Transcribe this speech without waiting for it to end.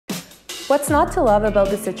What's not to love about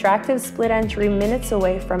this attractive split entry minutes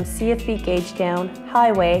away from CFB Gagetown,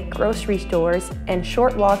 highway, grocery stores, and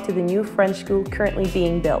short walk to the new French school currently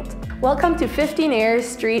being built? Welcome to 15 Ayers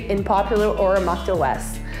Street in popular Oromocto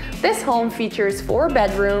West. This home features 4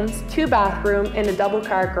 bedrooms, 2 bathrooms, and a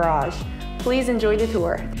double-car garage. Please enjoy the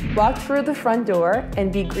tour. Walk through the front door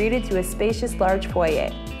and be greeted to a spacious large foyer.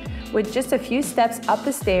 With just a few steps up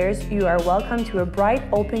the stairs, you are welcome to a bright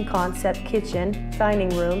open concept kitchen, dining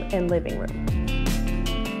room, and living room.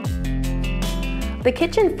 The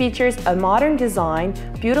kitchen features a modern design,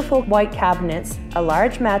 beautiful white cabinets, a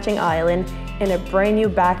large matching island, and a brand new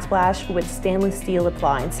backsplash with stainless steel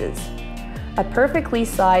appliances. A perfectly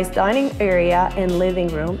sized dining area and living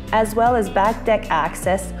room, as well as back deck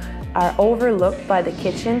access, are overlooked by the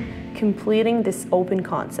kitchen, completing this open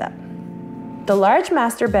concept. The large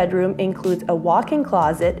master bedroom includes a walk-in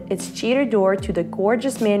closet, its cheater door to the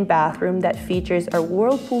gorgeous main bathroom that features a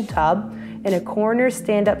whirlpool tub and a corner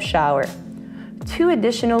stand-up shower. 2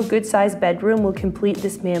 additional good-sized bedrooms will complete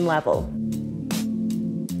this main level.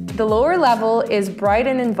 The lower level is bright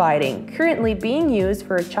and inviting, currently being used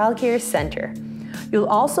for a childcare center. You'll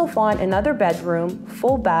also find another bedroom,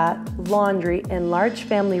 full bath, laundry, and large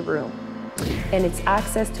family room, and its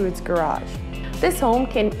access to its garage. This home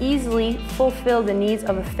can easily fulfill the needs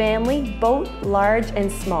of a family, both large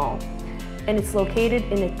and small, and it's located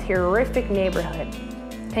in a terrific neighborhood.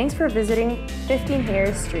 Thanks for visiting 15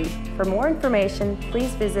 Ayers Street. For more information, please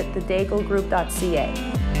visit thedaiglegroup.ca.